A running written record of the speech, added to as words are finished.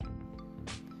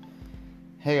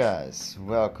Hey guys,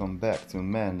 welcome back to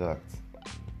Manduct.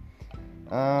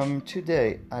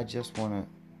 Today I just want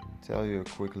to tell you a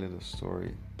quick little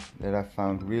story that I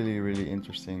found really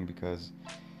interesting because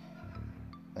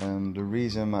the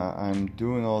reason I'm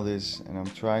doing all this and I'm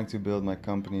trying to build my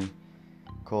company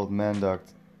called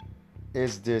Manduct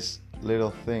is this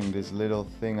little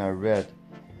thing I read,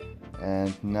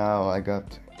 and now I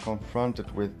got confronted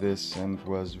with this and it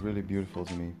was really beautiful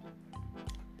to me.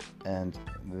 And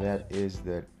that is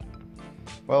that,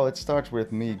 well, it starts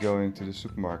with me going to the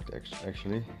supermarket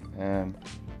actually, and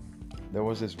there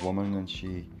was this woman and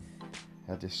she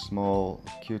had this small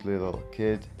cute little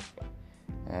kid,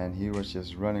 and he was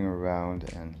just running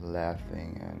around and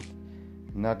laughing and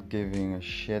not giving a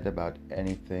shit about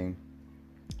anything.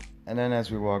 And then as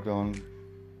we walked on,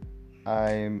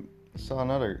 I saw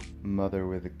another mother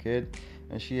with a kid,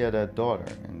 and she had a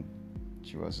daughter, and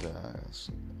she was a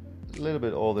little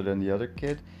bit older than the other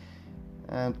kid,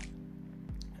 and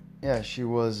yeah, she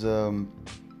was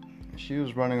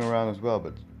running around as well.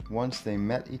 But once they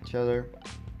met each other,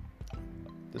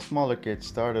 the smaller kid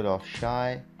started off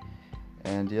shy,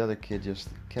 and the other kid just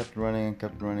kept running.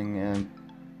 And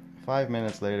 5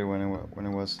 minutes later, when I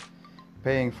was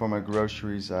paying for my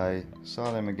groceries, I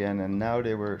saw them again, and now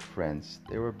they were friends.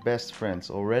 They were best friends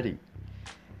already.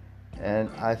 And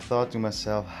I thought to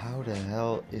myself, how the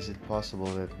hell is it possible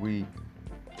that we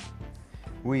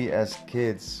as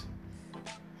kids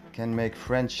can make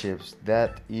friendships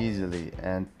that easily?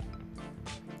 And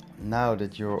now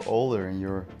that you're older and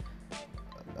you're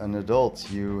an adult,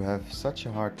 you have such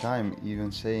a hard time even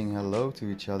saying hello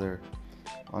to each other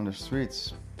on the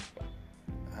streets.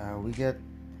 We get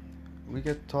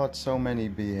taught so many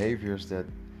behaviors that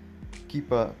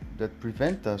that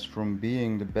prevent us from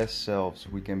being the best selves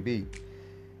we can be.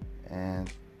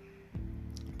 And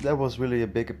that was really a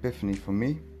big epiphany for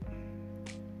me.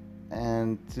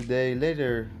 And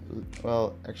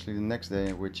actually the next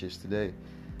day, which is today,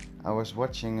 I was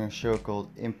watching a show called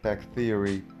Impact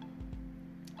Theory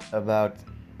about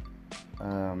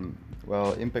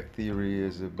Impact Theory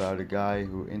is about a guy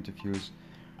who interviews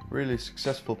really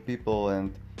successful people,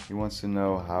 and he wants to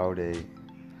know how they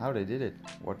did it,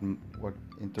 what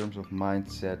in terms of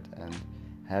mindset and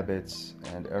habits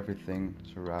and everything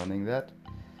surrounding that.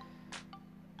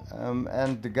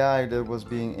 And the guy that was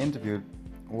being interviewed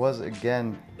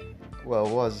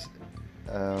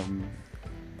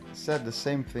said the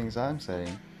same things I'm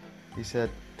saying. He said,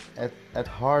 at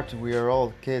heart we are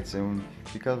all kids, and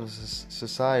because of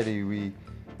society we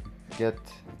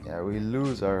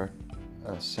lose our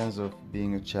sense of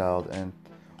being a child. And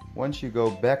once you go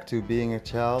back to being a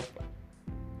child,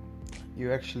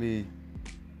 you actually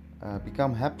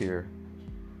become happier.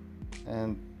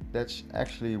 And that's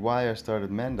actually why I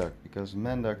started Manduct, because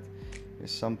Manduct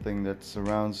is something that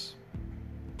surrounds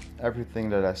everything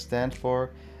that I stand for.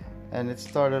 And it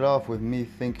started off with me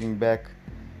thinking back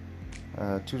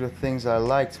to the things I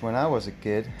liked when I was a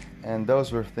kid, and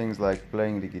those were things like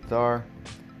playing the guitar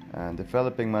and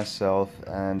developing myself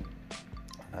and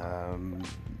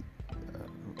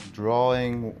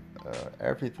drawing,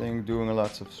 everything, doing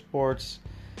lots of sports.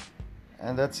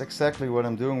 And that's exactly what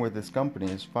I'm doing with this company,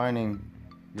 is finding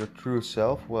your true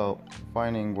self. Well,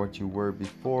 finding what you were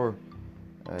before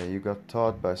you got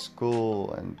taught by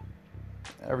school and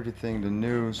everything, the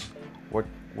news, what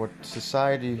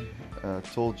society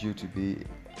told you to be.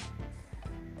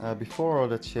 Before all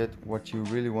that shit, what you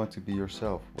really want to be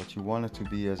yourself, what you wanted to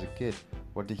be as a kid,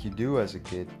 what did you do as a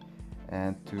kid,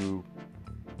 and to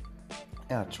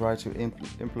try to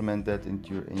implement that in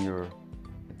your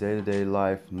day-to-day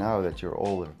life now that you're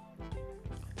older,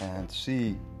 and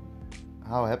see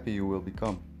how happy you will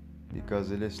become,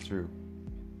 because it is true.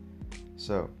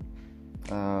 So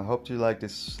hope you like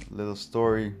this little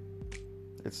story.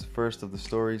 It's the first of the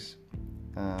stories.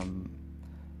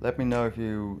 Let me know if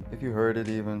you heard it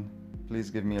even. Please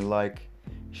give me a like,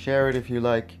 share it if you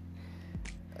like,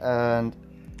 and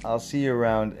I'll see you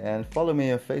around. And follow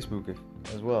me on Facebook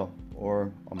as well,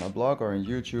 or on my blog, or on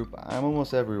YouTube. I'm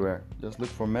almost everywhere. Just look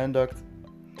for Manduct,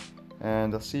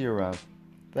 and I'll see you around.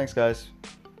 Thanks guys,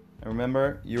 and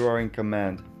remember, you are in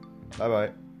command. Bye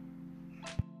bye.